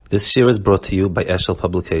This year is brought to you by Eshel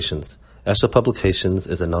Publications. Eshel Publications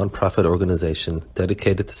is a non-profit organization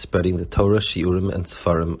dedicated to spreading the Torah, Shiurim, and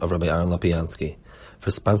Sefarim of Rabbi Aaron Lapiansky. For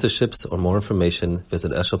sponsorships or more information,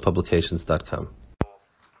 visit eshelpublications.com.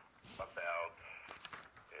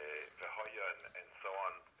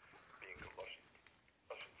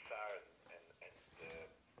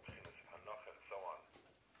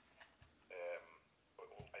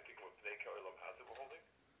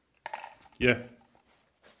 Yeah.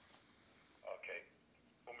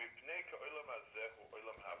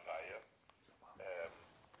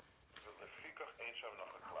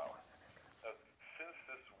 Since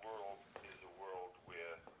this world is a world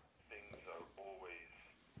where things are always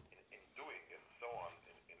in doing and so on,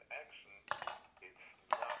 in action, it's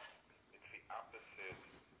the opposite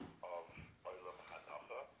of Olam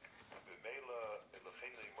Hanacha. B'meila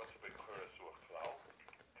elofeinu yimotze b'koras ruach klal,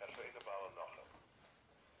 kasheina ba'al hanacha.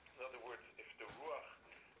 In other words, if the ruach,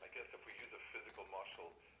 I guess if we use a physical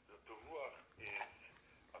mashal, the ruach is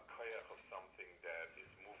a koyach of something that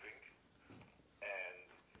is moving, and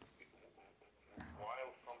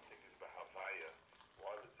while something is behavaya,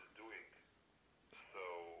 while it's doing, so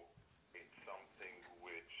it's something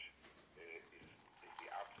which is the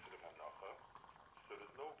opposite of hanacha. So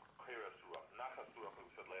there's no kairas ruach. Nachas ruach, we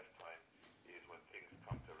said last time, is when things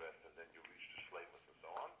come to rest and then you reach the shleimus and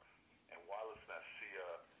so on. And while it's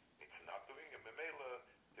nasiya, it's not doing. And memela,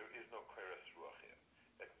 there is no kairas ruach here.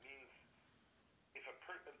 That means if a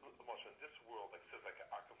person, in this world, like says like an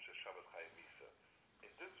akum sheshavas chayim misa,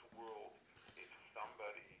 in this world, if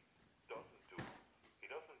somebody doesn't do, he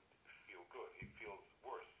doesn't feel good, he feels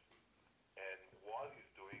worse. And while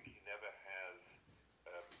he's doing, he never has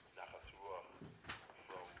nachas ruach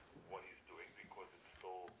from what he's doing because there's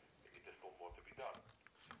still more to be done.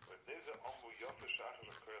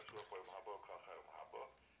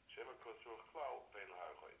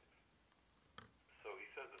 So he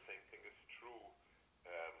says the same thing is true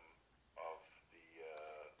of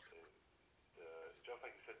just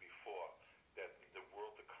like he said before, that in the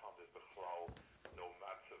world to come there's bechlal no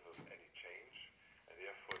matzav of any change, and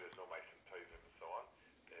therefore there's no ma'asim tovim and so on.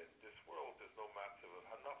 In this world there's no matzav of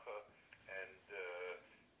hanacha, and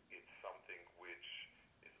it's something which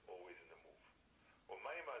is always in the move.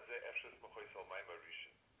 U'mayim hazeh efshes mechois al mayim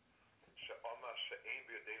harishin, she'amar she'ein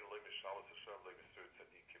b'yadeinu lo mishalos Hashem lo yisur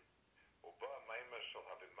tzadikim, u'ba mayim shel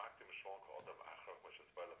habimaktim shon ka'odam achar moshe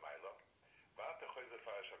tzbar l'mayla.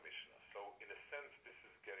 So, in a sense, this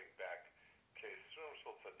is getting back. Ke'isrum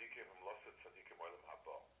shel tzadikim him loset tzadikim olam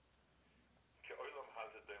haba. Ke'olam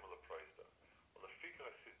hazeh doim leproista.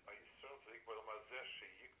 Ulefikar ha'yisrum tzadik olam hazeh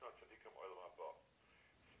sheyikna tzadikim olam haba.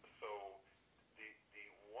 So, the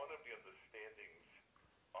one of the understandings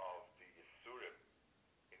of the yisurim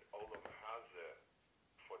in olam hazeh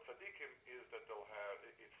for tzadikim is that they'll have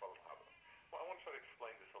it's olam haba. Well, I want to try to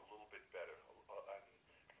explain this a little bit better.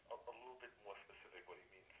 A little bit more specific what he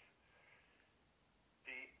means.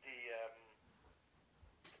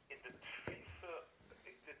 In the tfisa,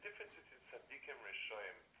 the difference between tzaddikim and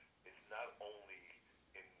rishoyim is not only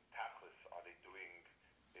in tachlis, are they doing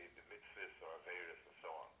the mitzvahs or averis and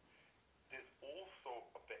so on. There's also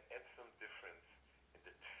a be'etzem difference in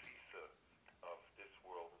the tfisa of this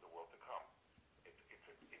world and the world to come. It's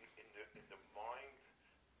in the mind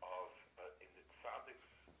of in the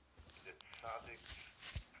tzaddik's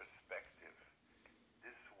perspective,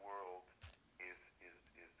 this world is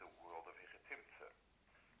the world of hechetimtza.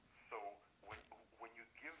 So when you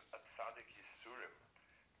give a tzaddik yisurim,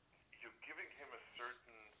 you're giving him a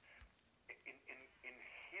certain in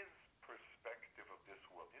his perspective of this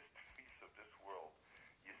world, his tfis of this world,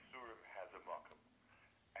 yisurim has a makom,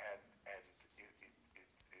 and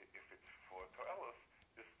if it's for to'elos,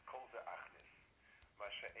 this calls the achnis.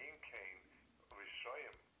 Masha'ein kain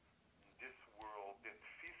rishoyim. This world, the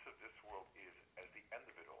tfis of this world is as the end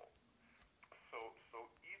of it all. So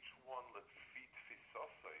each one, let's feed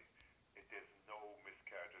tfisosai, there's no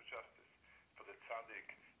miscarriage of justice. For the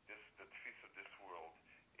tzaddik, the tfis of this world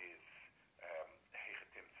is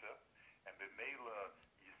hechetimtza, and b'meila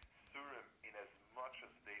yisurim, in as much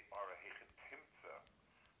as they are a hechetimtza,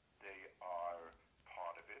 they are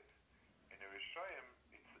part of it. In the Rishayim,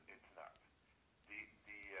 it's not.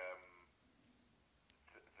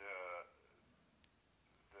 The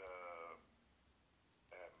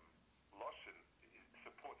Lashon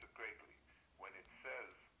supports it greatly when it says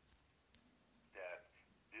that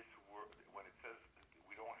this world, when it says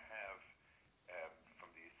we don't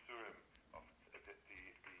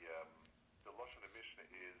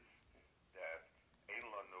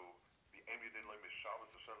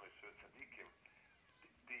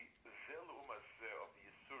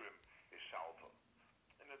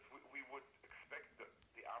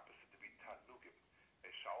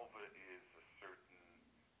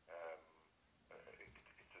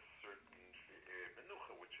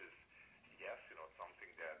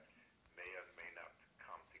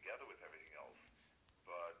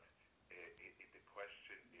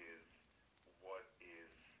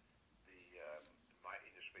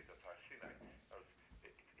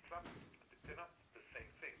they're not the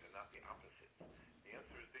same thing. They're not the opposites. The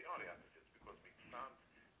answer is they are the opposites because mitzvah,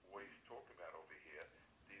 what he's talking about over here,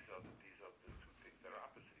 these are the two things that are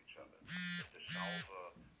opposite each other. The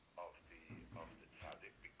shalva of the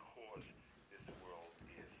tzaddik, because this world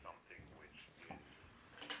is something which is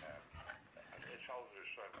the shalva is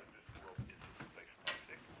showing that this world is a place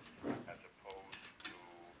tzaddik, as opposed to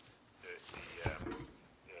the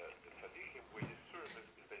tzaddikim where Yisurim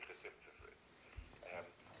is Bechetim Tzifrit.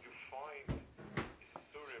 You find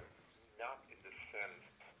Yisurim not in the sense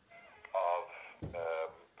of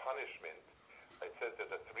punishment. It says that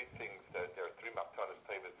there are three things, that there are three matanas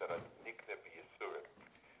tables that are nikne b'Yisurim.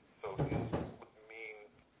 So this would mean,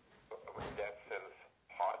 in that sense,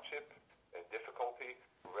 hardship and difficulty,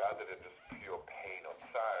 rather than just pure pain or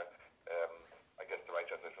tsar. I guess the right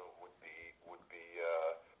translation would be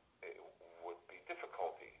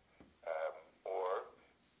difficulty, or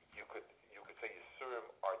you could say Yisurim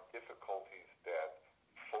are difficulties that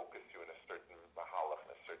focus you in a certain mahalach,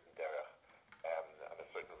 in a certain derech, on a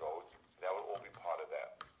certain road. That would all be part of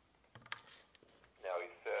that. Now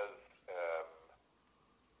he says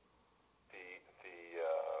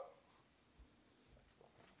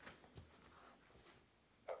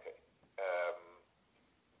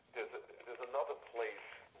there's another place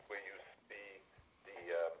where you see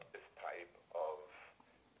this type of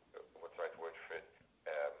what's the right word for it?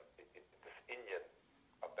 This inyan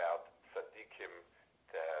about tzaddikim,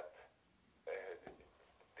 that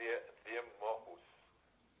their mohus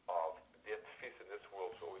of their tfis in this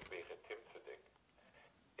world is always bechetim tzaddik.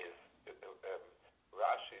 Is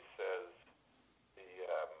Rashi says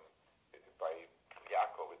by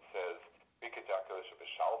Yaakov it says Biket Yaakov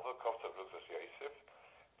B'Shalva Koftav Lutzas Yosef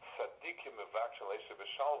Tzaddikim Mevakshin Leisha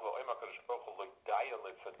B'Shalva Oima Kadosh Baruch Hu Lo Dayan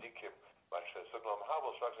Le Tzaddikim Ma'aseh Suglam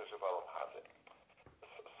Havel Shvaksheh Shevalam Hazeh.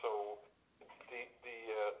 So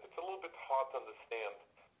it's a little bit hard to understand.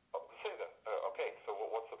 Say that. Okay, so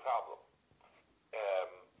what's the problem?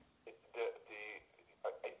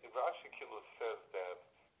 Rashi Kilo says that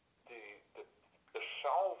the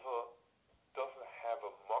shalva doesn't have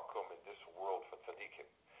a makom in this world for tzaddikim.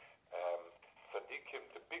 Tzaddikim,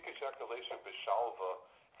 the big ejaculation b'shalva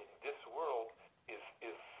in this world is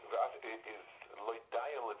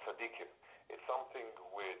loidayan l'tzaddikim. It's something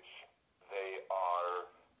which they are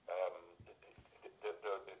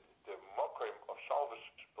the makom of shalva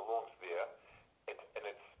belongs there, and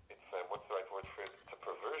it's what's the right word for it? It's a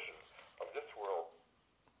perversion of this world.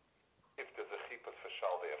 If there's a chipas for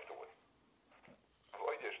shalva afterwards.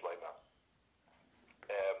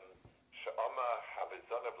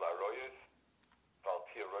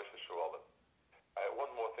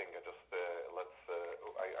 One more thing, I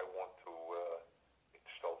want to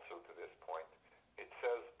stolz to this point. It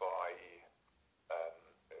says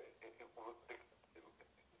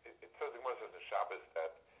it says in the Shabbos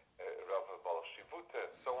that Rav Baal Shivuta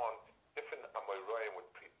and so on, different Amoraim would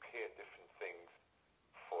prepare different things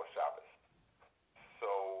for Shabbos.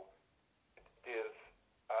 So there's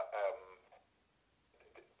a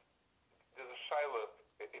shaila.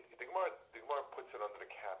 The Gemara puts it under the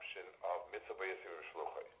caption of mitzvah b'yasim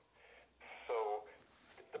v'shluchai. So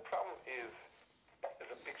the problem is,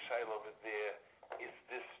 there's a big shaila over there. Is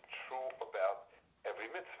this true about every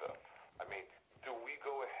mitzvah? I mean, do we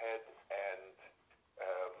go ahead and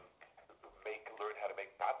learn how to make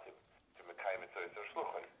batim to mekayim mitzvah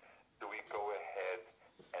v'shluchai? Do we go ahead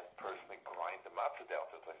and personally grind the matzah down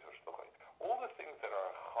to the v'shluchai? All the things that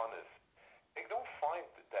are chanas, they don't find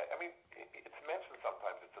that. I mean, it's mentioned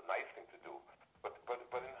sometimes. It's a nice thing to do, but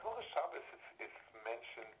in Hilchos Shabbos, it's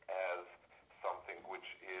mentioned as something which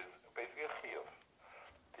is basically a chiyuv.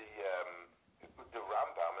 The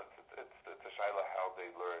Rambam, it's a shaila how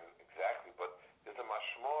they learn exactly, but there's a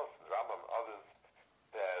mashmos, Rambam, others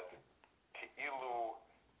that ki'ilu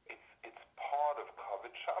it's part of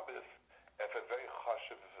kavod Shabbos if a very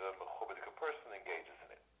chashiv mechubadik person engages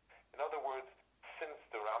in it. In other words, since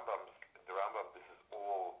the Rambam, this is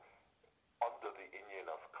all under the inyan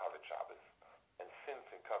of Kavod Shabbos, and since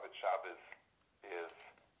in Kavod Shabbos is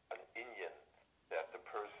an inyan that the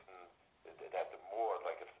person, that the more,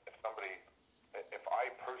 like if I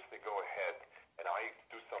personally go ahead and I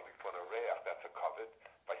do something for an areach, that's a kavod.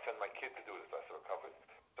 If I send my kid to do it, that's a kavod.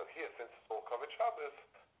 So here, since it's all Kavod Shabbos,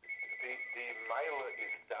 the maila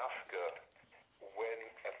is dafka when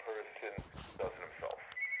a person does it himself,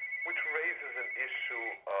 which raises an issue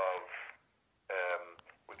of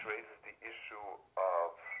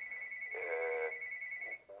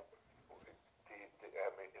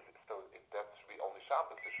so if that should be only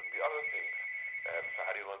Shabbos, there should be other things. So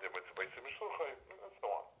how do you learn the mitzvah b'yasim v'shluchai, and so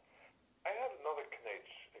on. I had another knech,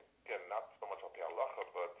 again, not so much on the halacha,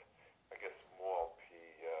 but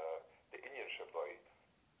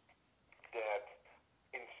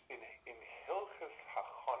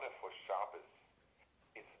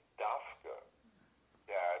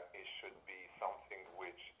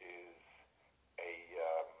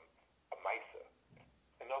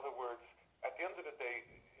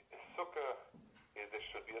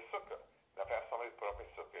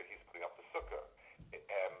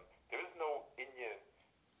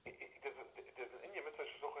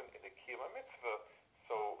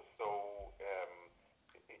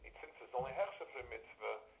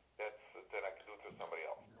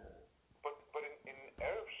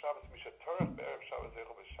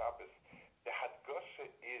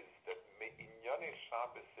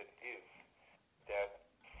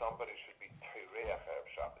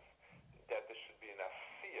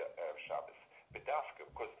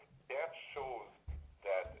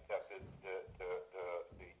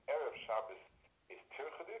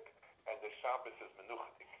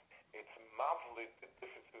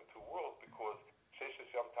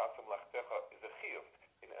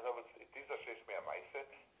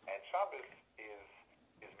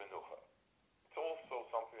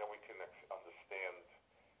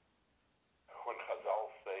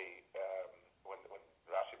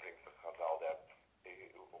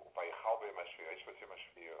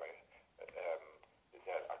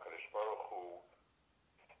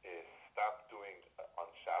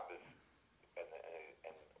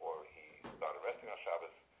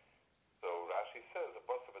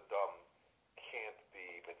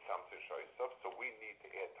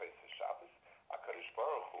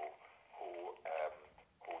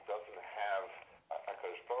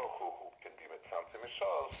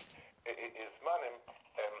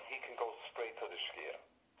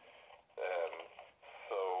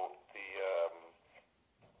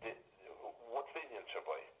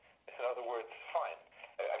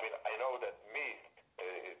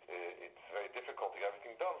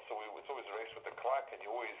and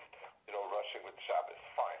you're always, rushing with Shabbos.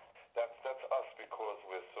 Fine. That's us because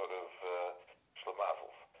we're sort of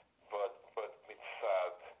shlemazels. But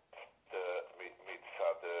mitzad the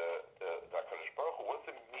HaKadosh Baruch Hu, what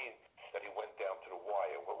does it mean that he went down to the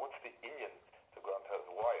wire? What's the inyan to go down to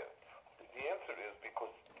the wire? The answer is because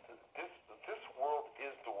this world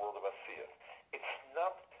is the world of Asiyah. It's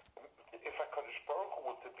not. If HaKadosh Baruch Hu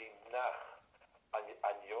were to be nach on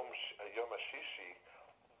Yom HaShishi,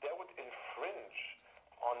 that would infringe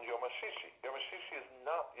on Yom HaShishi. Yom HaShishi is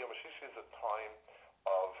not. Yom HaShishi is a time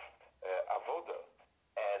of avoda,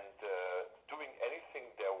 and doing anything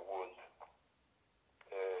that would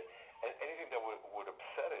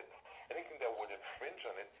upset it, anything that would infringe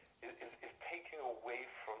on it, is taking away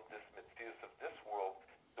from this mitzvah of this world.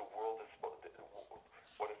 The world is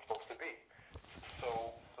what it's supposed to be. So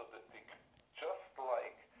just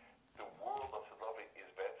like the world of Sadavi is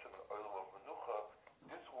be'etzem an olam of menucha,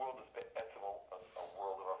 this world is be'etzem a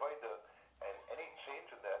world of avoda, and any change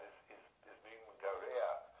in that is being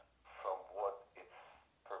gareah from what its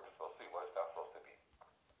purpose supposed to be, what it's not supposed to be.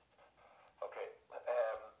 Okay.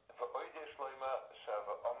 V'oidei shloima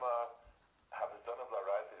shava oma havizonav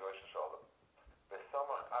la'rayz Rosh Hashanah.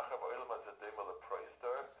 V'samach achav olam hazedema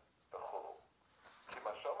leproister v'chulu. כי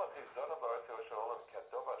מה שאומר חיזון הבארץ ירוש העולם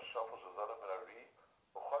כדוב השופל של זון המררי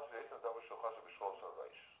הוא חושב בעצם דבר שהוא חושב בשלול של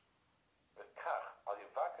ראש. וכך, על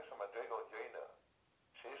יבקש המדרגה עליונה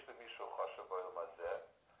שיש למישהו חושב בעולם הזה,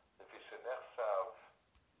 לפי שנחשב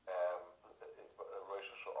ראש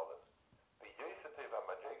של עולם. ויועסתי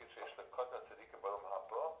והמדרגה שיש לקוטן הצדיקים בעולם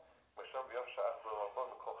הבא, משום ביום שעה בעולם הבא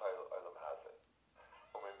מכל חיי העולם הזה.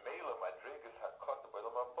 וממילא מדרגת הקוטן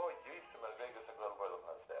בעולם הבא, יועסי מדרגת הגדול בעולם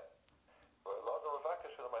הזה. ולא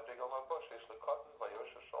לבקש של המדרגה בעולם הבא, שיש לקוטן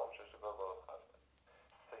ויוש השלום שיש לגדול בעולם הזה.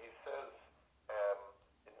 So he says,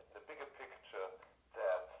 in the bigger picture,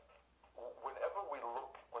 that whenever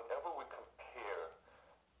we compare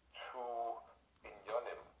two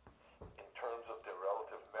inyanim in terms of their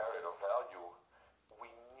relative merit or value, we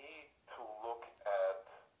need to look at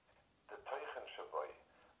the teichen shabai.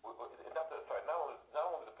 Not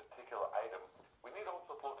only the particular item, we need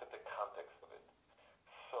also to look at the context of it.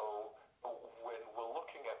 So when we're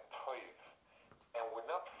looking at toiv, and we're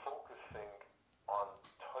not focusing on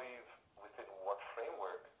toiv within what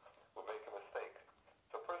framework, we'll make a mistake.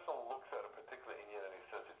 So a person looks at a particular inyan and he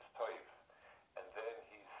says it's toiv, and then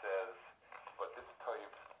he says, but this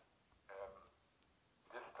toiv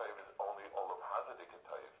is only all of hazadik and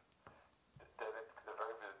toiv. Then it's a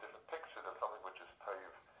very different picture than something which is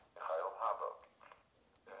toiv in chayil haba.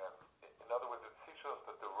 In other words, it teaches us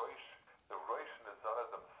that the roish and the zana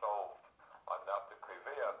themselves are not the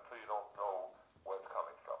kriveya until you don't know where it's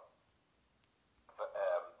coming from.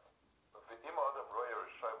 ואם האדם רואה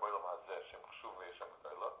רשעים בעולם הזה שהם חשוב וישם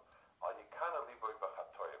גדולה, על יקנה ליבוי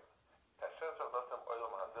בחטויים. כאשר שעבדתם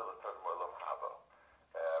עולם הזה לצד מעולם הבא.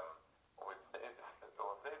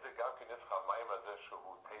 ומפני זה גם כן יש לך המים הזה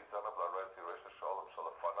שהוא תהי זנב לראות ירש השעולם של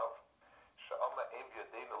לפניו, שאומה אין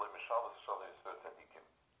בידינו למשל ושל יסוד צדיקים.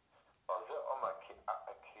 על זה אומה כי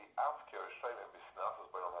אף כרשעים הם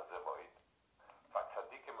בסנפס בעולם הזה מועיד,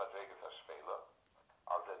 והצדיקים מדרגת השפלה,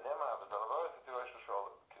 על זה נאמר, וזה לא רואה את ירש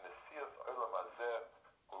השעולם, כנשיאת עולם הזה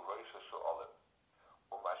הוא ראש השעולם.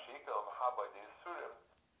 ומה שיקל המחבה די יסורים,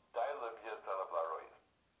 די להם יהיה זנב לראות.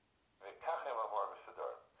 וכך הם אמר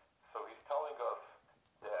מסדר. So he's telling us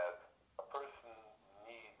that a person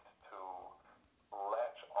needs to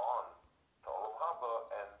latch on to Olam Haba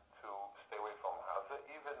and to stay away from Haza,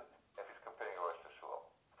 even if he's comparing Rosh Hashanah.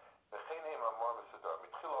 וכן הם אמר מסדר,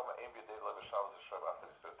 מתחילו המאים בידי לבשל ושם אחר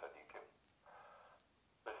יסוד צדיקים.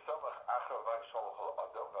 בסמך אחר ושלח על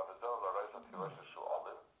אדם, ועבדנו לרז את ראש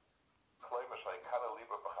השעולם, כלי משעיקנה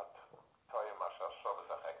ליבה בחטאים מה שעכשיו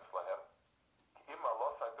וזחקס להם. כי אם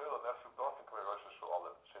הלא סגדו לנפש דוסן כמו ראש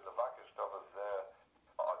השעולם, שנבקש דבר זה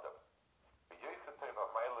האדם. ויסתי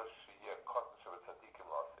והמיילה שיהיה קוטן שבצדיקים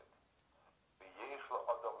לעשות. ויש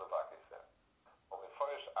לו אדם לבקש זה.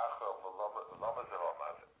 ומפרש אחר ולמה זה לא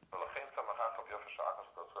מה זה. ולכן סמך אחר ביופי שאחר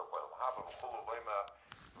שקוצר בעולם הבא, וכולו לימה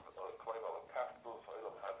כלים על הקפטוס,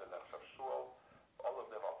 עולם הזה נחשב שועל,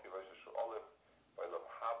 ועולם נם על פי ראש השעולם, ועולם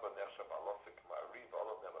הבא נחשב עלוסק מעריב,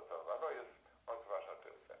 ועולם נם על זר והרויס, on to Rosh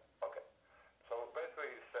Hashanah. Okay. So basically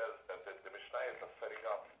he says that the Mishnah is setting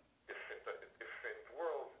up different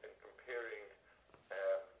worlds and comparing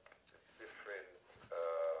different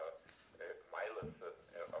milas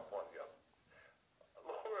of one yom.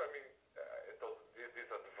 L'chura, I mean,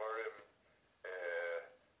 these are dvarim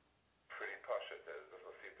pretty pashut.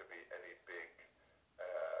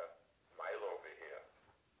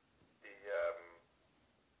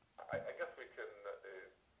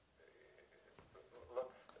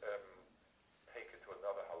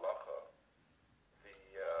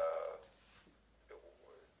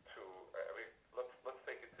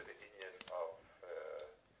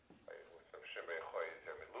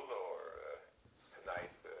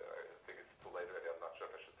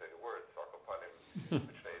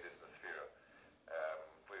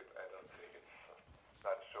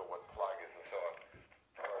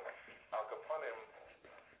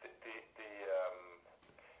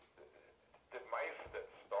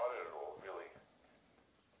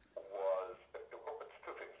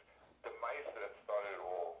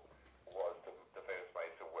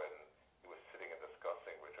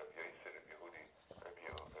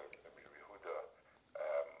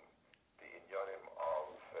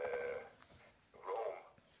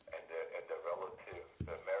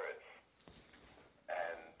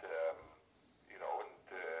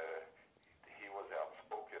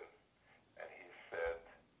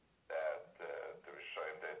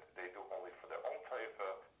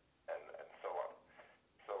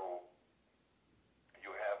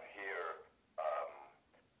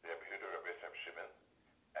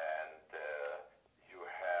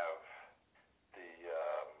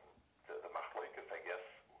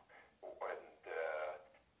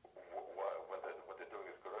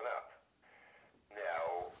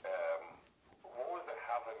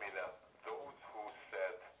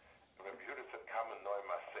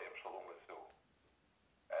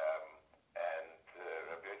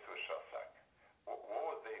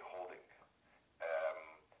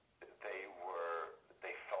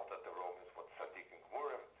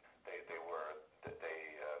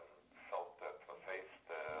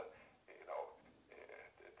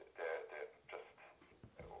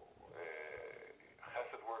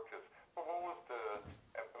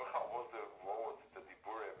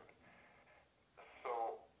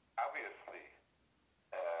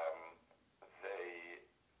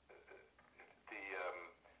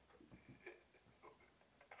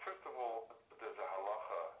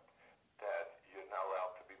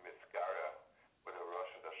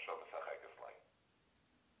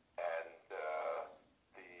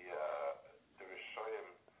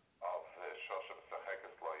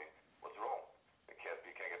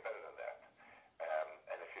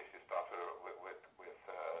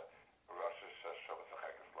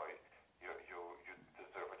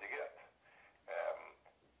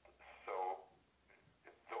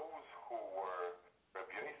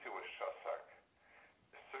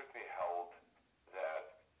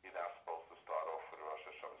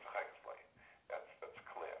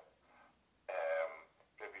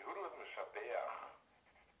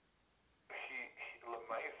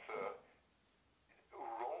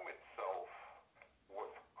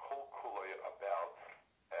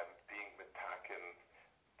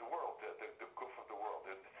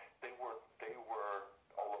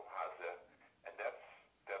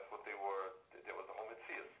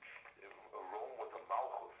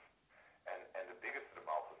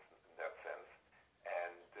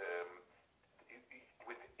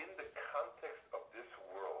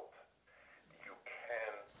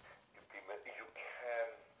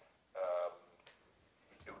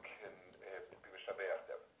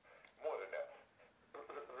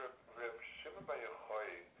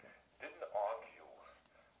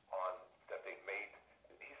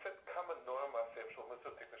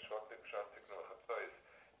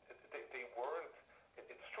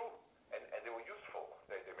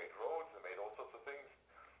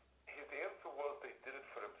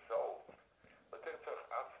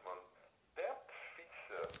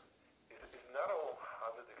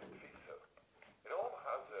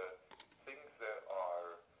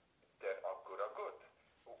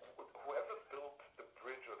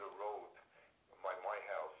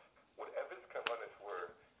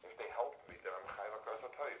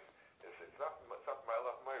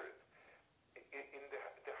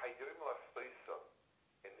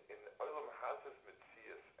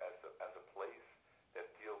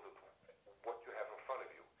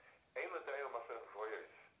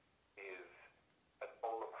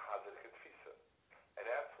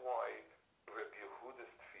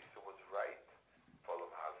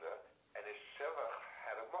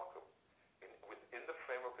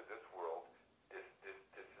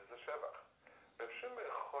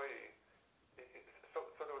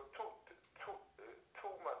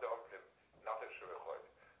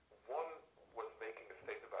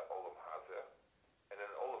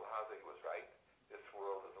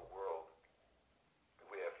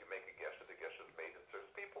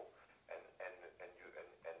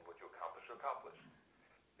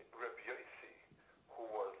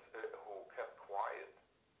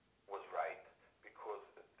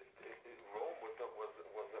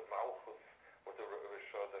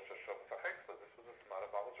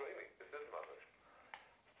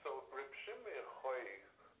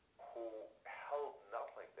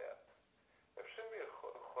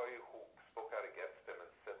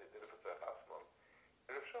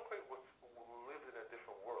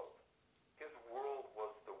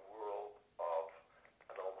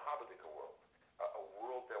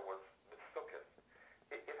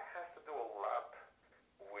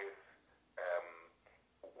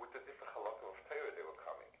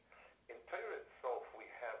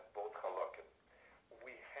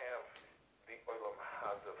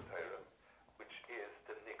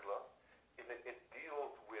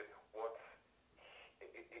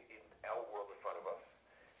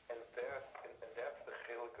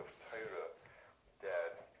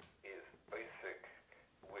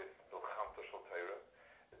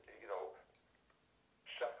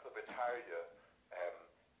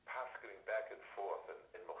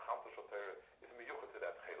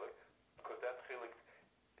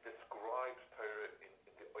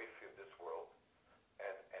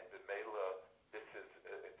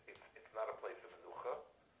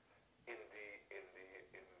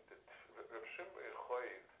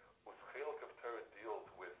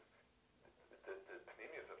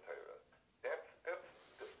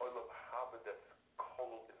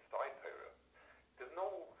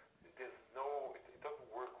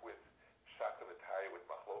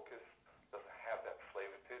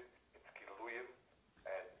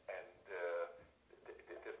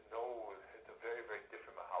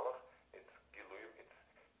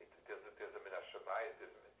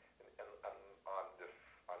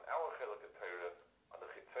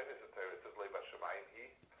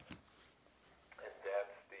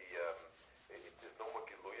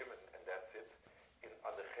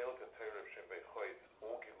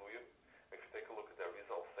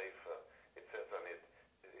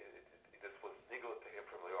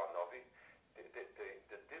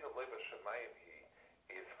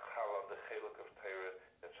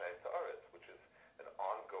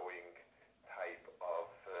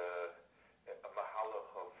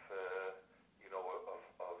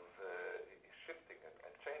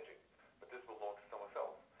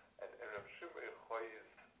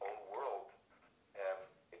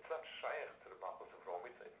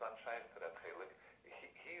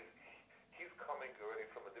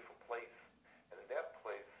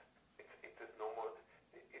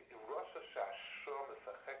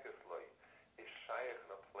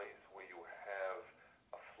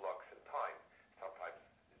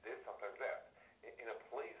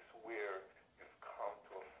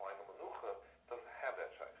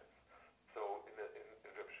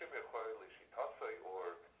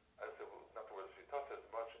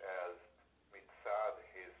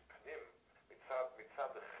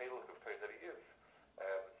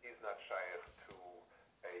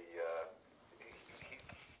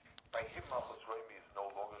 by him Malchus Remi is no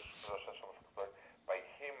longer Rosh Hashanah. By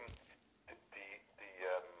him, the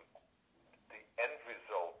end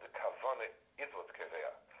result, the kavana, is what's kaveh.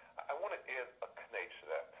 I want to add a knate to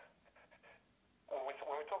that. When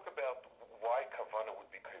we talk about why kavana would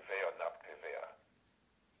be kaveh or not kaveh,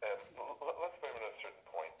 let's bring it at a certain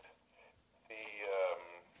point.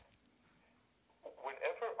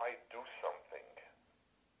 Whenever I do something,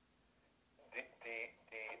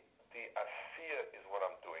 the asiya is what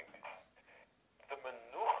I'm doing. The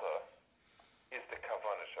menucha is the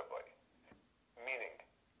kavana shabai. Meaning,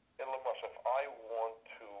 in Lamash, if I want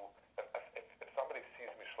to, if somebody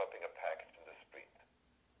sees me schlepping a package in the street,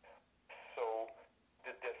 so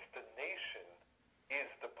the destination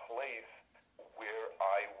is the place where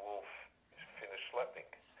I will finish schlepping,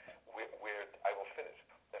 where I will finish.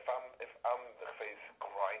 If I'm the face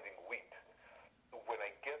grinding wheat, when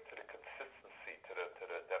I get to the consistency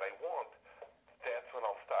that I want, that's when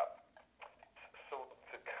I'll stop. So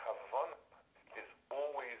the kavana is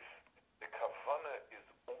always the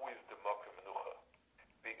makom menucha.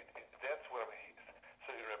 That's what I'm.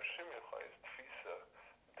 So in Reb Shimon is tfisa.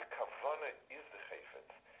 The kavana is the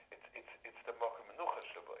chayfetz. It's the makom menucha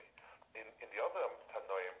shabai. In the other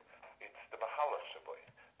tanoim, it's the mahala shabai.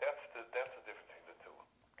 That's the difference between the two.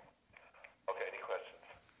 Okay, any questions?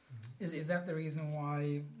 Is that the reason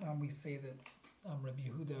why we say that Rabbi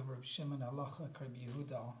Yehuda, Rabbi Shimon, halacha Rabbi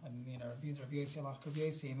Yehuda, and Rabbi Yossi, halacha Rabbi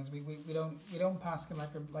Yossi, and as we don't pass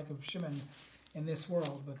like Rabbi Shimon in this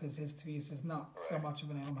world because his tefisa is not so much of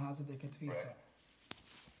an Elam Hazadik tefisa. Right.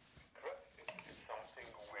 Correct. It's something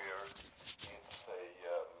where it's a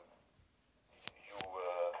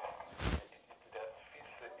that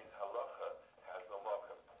tefisa in halacha has no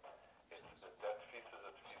makom. That tefisa is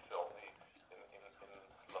a tefisa only in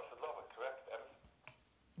Lasad Lava, correct?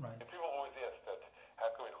 Right. And people always ask that, how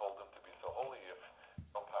can we hold him to be so holy if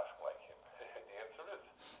we don't pass like him? The answer is,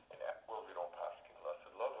 in that world we don't pass in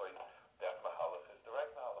Lasad Lava, that mahalach is the right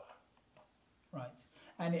mahalach. Right.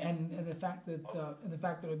 And the fact that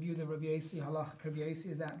Rabbi Yehuda, Rabbi Yossi, halach Rabbi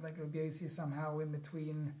Yossi, is that like Rabbi Yossi somehow in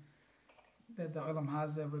between the Olam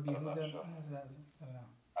Hazeh, Rabbi Yehuda? Is that, I don't know.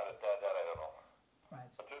 That I don't know. Right.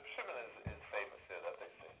 But Reb Shimon is famous there, that they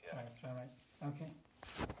say, yeah. Right. Okay.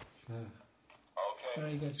 Okay.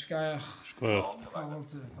 Very good. Shkaya. Shkoyach. All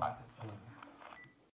to